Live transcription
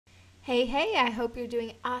Hey, I hope you're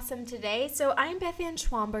doing awesome today. So I'm Beth Ann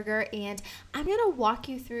Schwamberger, and I'm going to walk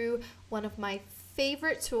you through one of my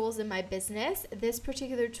favorite tools in my business. This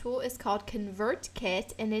particular tool is called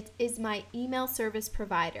ConvertKit, and it is my email service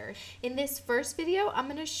provider. In this first video, I'm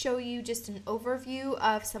going to show you just an overview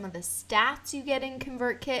of some of the stats you get in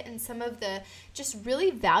ConvertKit and some of the just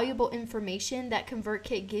really valuable information that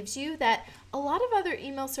ConvertKit gives you that a lot of other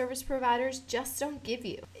email service providers just don't give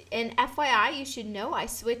you. And FYI, you should know I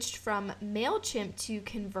switched from MailChimp to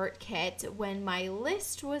ConvertKit when my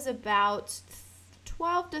list was about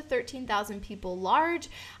 12 to 13,000 people large.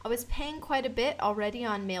 I was paying quite a bit already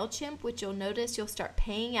on MailChimp, which you'll notice you'll start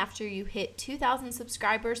paying after you hit 2,000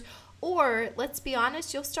 subscribers. Or let's be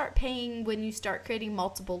honest, you'll start paying when you start creating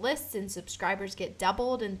multiple lists and subscribers get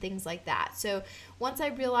doubled and things like that. So once I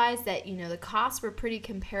realized that, the costs were pretty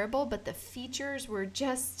comparable, but the features were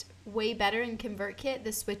just way better in ConvertKit,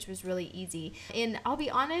 the switch was really easy. And I'll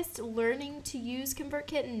be honest, learning to use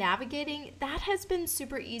ConvertKit and navigating, that has been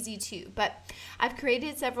super easy too. But I've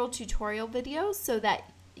created several tutorial videos so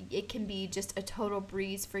that it can be just a total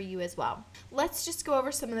breeze for you as well. Let's just go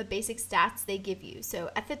over some of the basic stats they give you. So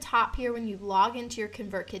at the top here, when you log into your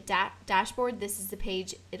ConvertKit dashboard, this is the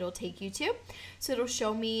page it'll take you to. So it'll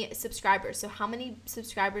show me subscribers. So how many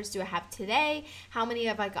subscribers do I have today? How many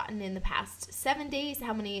have I gotten in the past 7 days?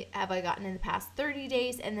 How many have I gotten in the past 30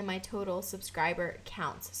 days? And then my total subscriber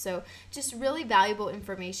counts. So just really valuable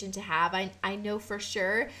information to have. I know for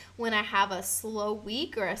sure when I have a slow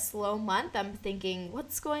week or a slow month, I'm thinking,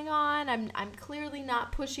 what's going on? I'm clearly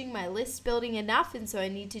not pushing my list building enough, and so I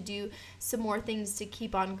need to do some more things to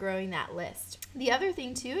keep on growing that list. The other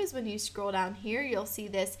thing too is when you scroll down here, you'll see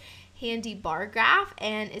this handy bar graph,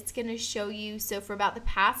 and it's going to show you, so for about the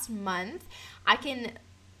past month, I can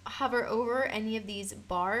hover over any of these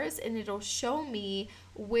bars and it'll show me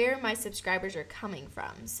where my subscribers are coming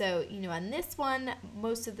from. So, on this one,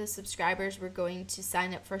 most of the subscribers were going to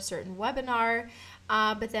sign up for a certain webinar,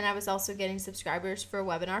 but then I was also getting subscribers for a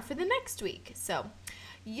webinar for the next week. So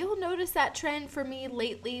you'll notice that trend for me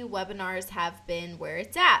lately. Webinars have been where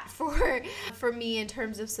it's at for me in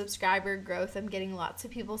terms of subscriber growth. I'm getting lots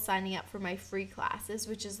of people signing up for my free classes,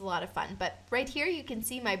 which is a lot of fun. But right here you can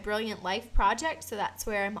see my Brilliant Life project. So that's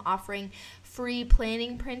where I'm offering free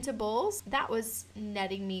planning printables. That was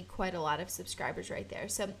netting me quite a lot of subscribers right there.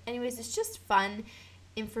 So anyways, it's just fun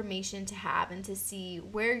information to have and to see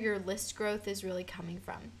where your list growth is really coming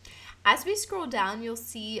from. As we scroll down, you'll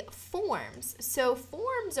see forms. So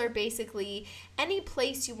forms are basically any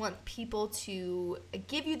place you want people to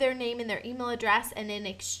give you their name and their email address, and in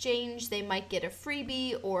exchange they might get a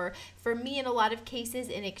freebie, or for me in a lot of cases,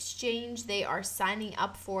 in exchange they are signing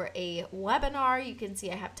up for a webinar. You can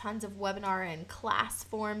see I have tons of webinar and class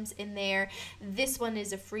forms in there. This one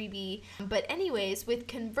is a freebie. But anyways, with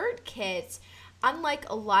ConvertKit, unlike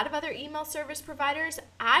a lot of other email service providers,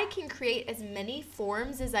 I can create as many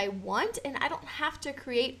forms as I want, and I don't have to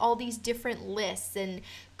create all these different lists and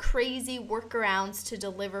crazy workarounds to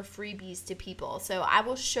deliver freebies to people. So I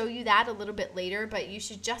will show you that a little bit later, but you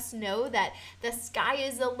should just know that the sky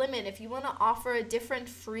is the limit. If you want to offer a different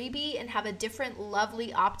freebie and have a different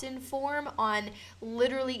lovely opt-in form on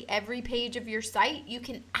literally every page of your site, you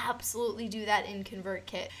can absolutely do that in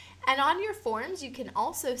ConvertKit. And on your forms, you can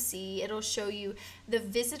also see, it'll show you the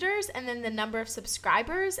visitors and then the number of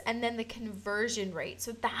subscribers and then the conversion rate.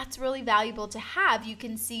 So that's really valuable to have. You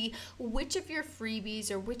can see which of your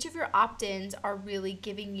freebies or which of your opt-ins are really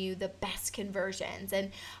giving you the best conversions.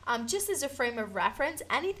 And just as a frame of reference,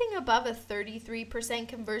 anything above a 33%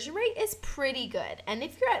 conversion rate is pretty good. And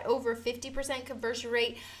if you're at over 50% conversion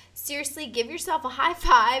rate, seriously, give yourself a high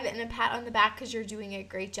five and a pat on the back because you're doing a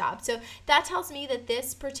great job. So that tells me that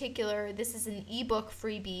this is an ebook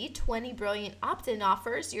freebie, 20 brilliant opt-in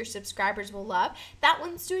offers your subscribers will love. That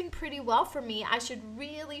one's doing pretty well for me. I should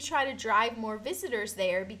really try to drive more visitors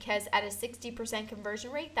there because at a 60%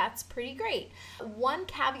 conversion rate, that's pretty great. One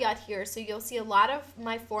caveat here, so you'll see a lot of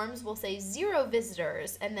my forms will say 0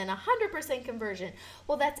 visitors and then 100% conversion.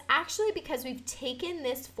 Well, that's actually because we've taken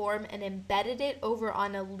this form and embedded it over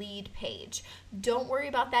on a lead page. Don't worry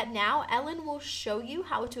about that now. Ellen will show you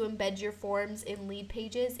how to embed your forms in lead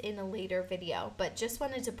pages in a later video, but just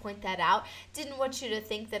wanted to point that out. Didn't want you to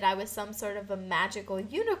think that I was some sort of a magical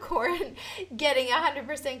unicorn getting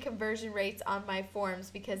 100% conversion rates on my forms,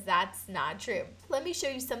 because that's not true. Let me show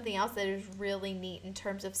you something else that is really neat in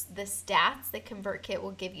terms of the stats that ConvertKit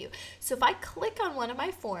will give you. So if I click on one of my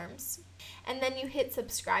forms and then you hit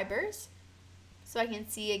subscribers, So I can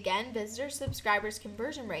see again, visitors, subscribers,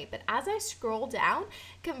 conversion rate. But as I scroll down,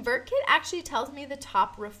 ConvertKit actually tells me the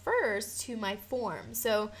top refers to my form.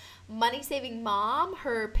 So Money Saving Mom,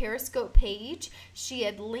 her Periscope page, she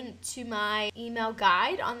had linked to my email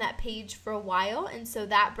guide on that page for a while. And so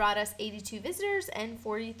that brought us 82 visitors and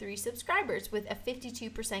 43 subscribers with a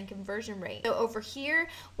 52% conversion rate. So over here,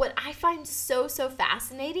 what I find so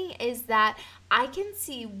fascinating is that I can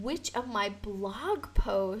see which of my blog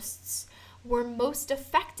posts were most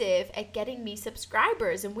effective at getting me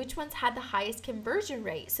subscribers and which ones had the highest conversion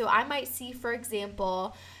rate. So I might see, for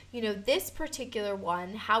example, this particular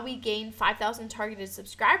one, how we gained 5,000 targeted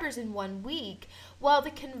subscribers in 1 week. Well, the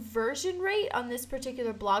conversion rate on this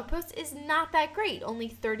particular blog post is not that great, only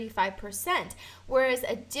 35%. Whereas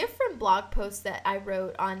a different blog post that I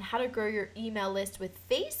wrote on how to grow your email list with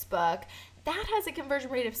Facebook, that has a conversion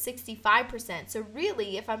rate of 65%. So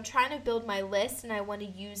really, if I'm trying to build my list and I want to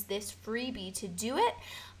use this freebie to do it,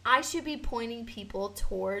 I should be pointing people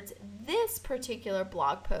towards this particular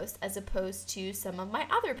blog post as opposed to some of my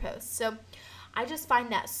other posts. So I just find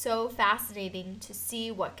that so fascinating to see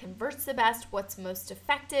what converts the best, what's most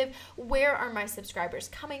effective, where are my subscribers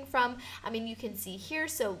coming from. I mean, you can see here,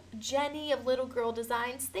 so Jenny of Little Girl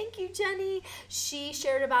Designs, thank you, Jenny. She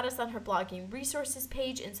shared about us on her blogging resources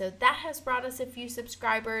page, and so that has brought us a few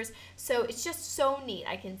subscribers. So it's just so neat.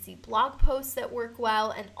 I can see blog posts that work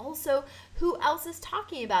well, and also who else is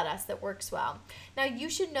talking about us that works well. Now, you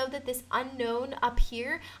should know that this unknown up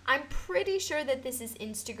here, I'm pretty sure that this is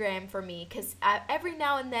Instagram for me, because every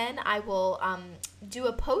now and then I will do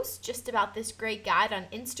a post just about this great guide on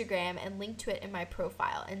Instagram and link to it in my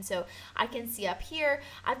profile. And so I can see up here,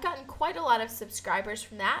 I've gotten quite a lot of subscribers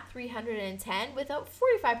from that, 310 with a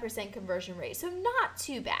 45% conversion rate. So not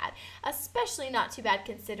too bad, especially not too bad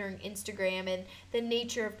considering Instagram and the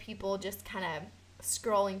nature of people just kind of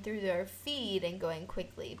scrolling through their feed and going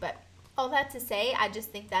quickly. But all that to say, I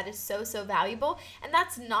just think that is so valuable, and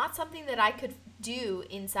that's not something that I could do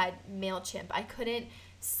inside MailChimp. I couldn't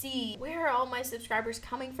see where are all my subscribers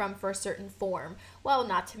coming from for a certain form. Well,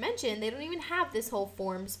 not to mention, they don't even have this whole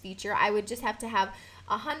forms feature. I would just have to have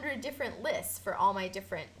 100 different lists for all my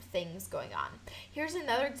different things going on. Here's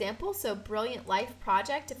another example. So Brilliant Life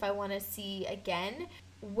Project, if I want to see again,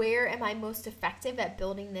 where am I most effective at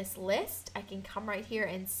building this list? I can come right here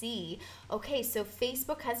and see, okay, so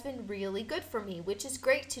Facebook has been really good for me, which is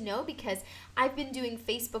great to know because I've been doing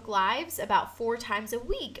Facebook Lives about 4 times a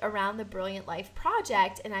week around the Brilliant Life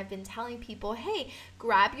Project, and I've been telling people, hey,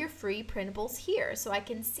 grab your free printables here. So I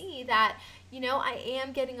can see that, I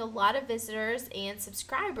am getting a lot of visitors and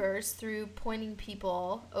subscribers through pointing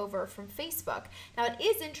people over from Facebook. Now, it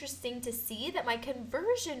is interesting to see that my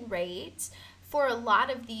conversion rate for a lot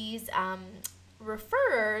of these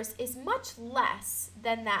referrers is much less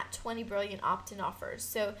than that 20 Brilliant opt-in offers.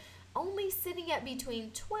 So only sitting at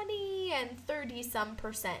between 20 and 30 some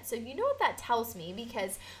percent. So you know what that tells me,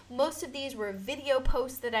 because most of these were video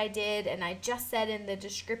posts that I did, and I just said in the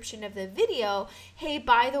description of the video, hey,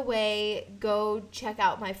 by the way, go check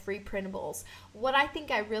out my free printables. What I think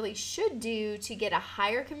I really should do to get a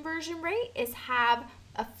higher conversion rate is have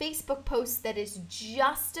a Facebook post that is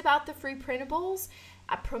just about the free printables.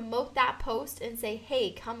 I promote that post and say,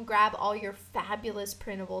 hey, come grab all your fabulous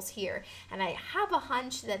printables here. And I have a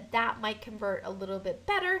hunch that that might convert a little bit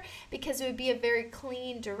better because it would be a very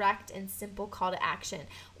clean, direct, and simple call to action.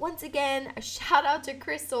 Once again, a shout out to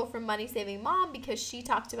Crystal from Money Saving Mom because she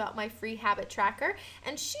talked about my free habit tracker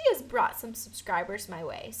and she has brought some subscribers my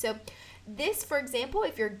way. So this, for example,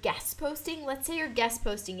 if you're guest posting, let's say you're guest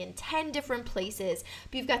posting in 10 different places,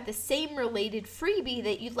 but you've got the same related freebie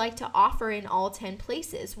that you'd like to offer in all 10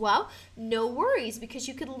 places. Well, no worries, because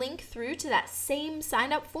you could link through to that same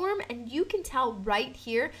sign up form and you can tell right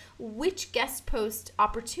here which guest post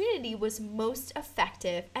opportunity was most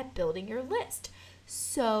effective at building your list.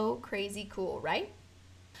 So crazy cool, right?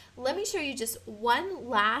 Let me show you just one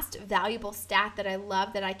last valuable stat that I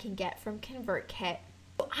love that I can get from ConvertKit.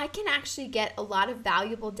 I can actually get a lot of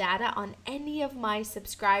valuable data on any of my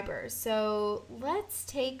subscribers. So let's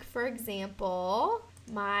take, for example,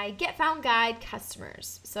 my Get Found Guide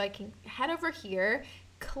customers. So I can head over here,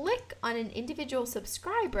 click on an individual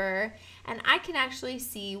subscriber, and I can actually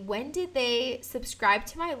see when did they subscribe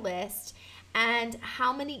to my list and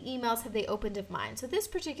how many emails have they opened of mine. So this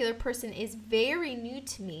particular person is very new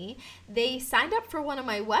to me. They signed up for one of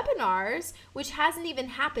my webinars, which hasn't even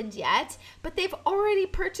happened yet, but they've already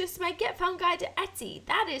purchased my Get Found Guide to Etsy.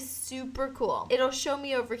 That is super cool. It'll show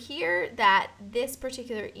me over here that this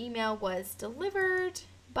particular email was delivered,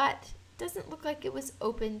 but doesn't look like it was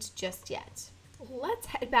opened just yet. let's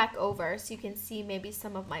head back over so you can see maybe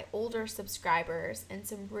some of my older subscribers and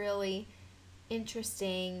some really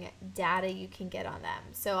interesting data you can get on them.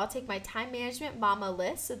 So I'll take my Time Management Mama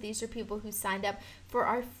list. So these are people who signed up for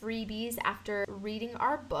our freebies after reading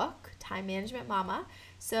our book, Time Management Mama.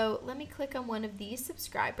 So let me click on one of these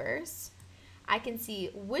subscribers. I can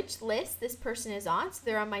see which list this person is on. So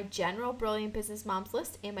they're on my general Brilliant Business Moms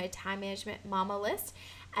list and my Time Management Mama list.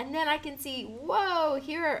 And then I can see, whoa,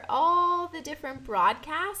 here are all the different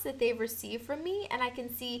broadcasts that they've received from me, and I can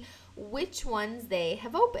see which ones they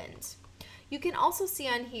have opened. You can also see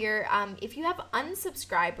on here, if you have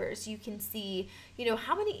unsubscribers, you can see,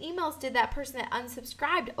 how many emails did that person that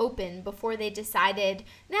unsubscribed open before they decided,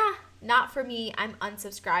 nah, not for me, I'm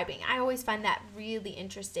unsubscribing. I always find that really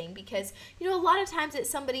interesting because, a lot of times it's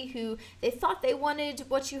somebody who they thought they wanted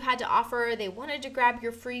what you had to offer, they wanted to grab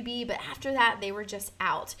your freebie, but after that, they were just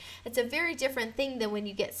out. It's a very different thing than when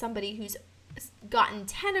you get somebody who's gotten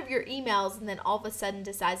 10 of your emails and then all of a sudden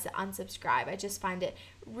decides to unsubscribe. I just find it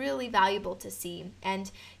really valuable to see.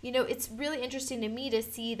 And, it's really interesting to me to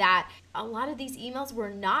see that a lot of these emails were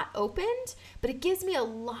not opened, but it gives me a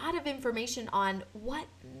lot of information on what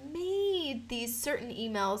made these certain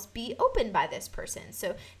emails be opened by this person.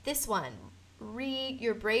 So this one, read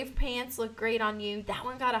your brave pants look great on you. That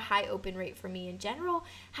one got a high open rate for me in general.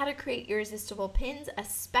 How to create irresistible pins, a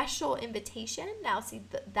special invitation. Now see,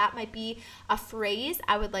 that might be a phrase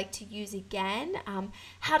I would like to use again.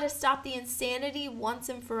 How to stop the insanity once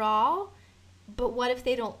and for all. But what if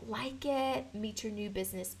they don't like it? Meet your new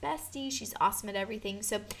business bestie. She's awesome at everything.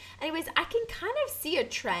 So anyways, I can kind of see a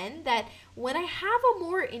trend that when I have a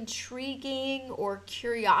more intriguing or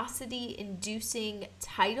curiosity-inducing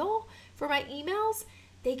title for my emails,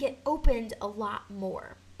 they get opened a lot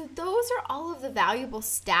more. So those are all of the valuable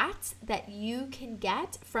stats that you can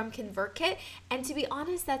get from ConvertKit. And to be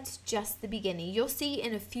honest, that's just the beginning. You'll see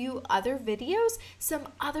in a few other videos some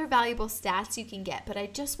other valuable stats you can get. But I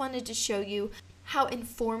just wanted to show you how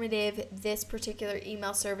informative this particular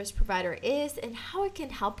email service provider is and how it can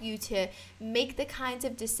help you to make the kinds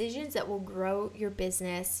of decisions that will grow your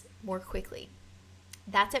business more quickly.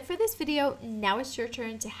 That's it for this video. Now it's your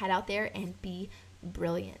turn to head out there and be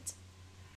brilliant.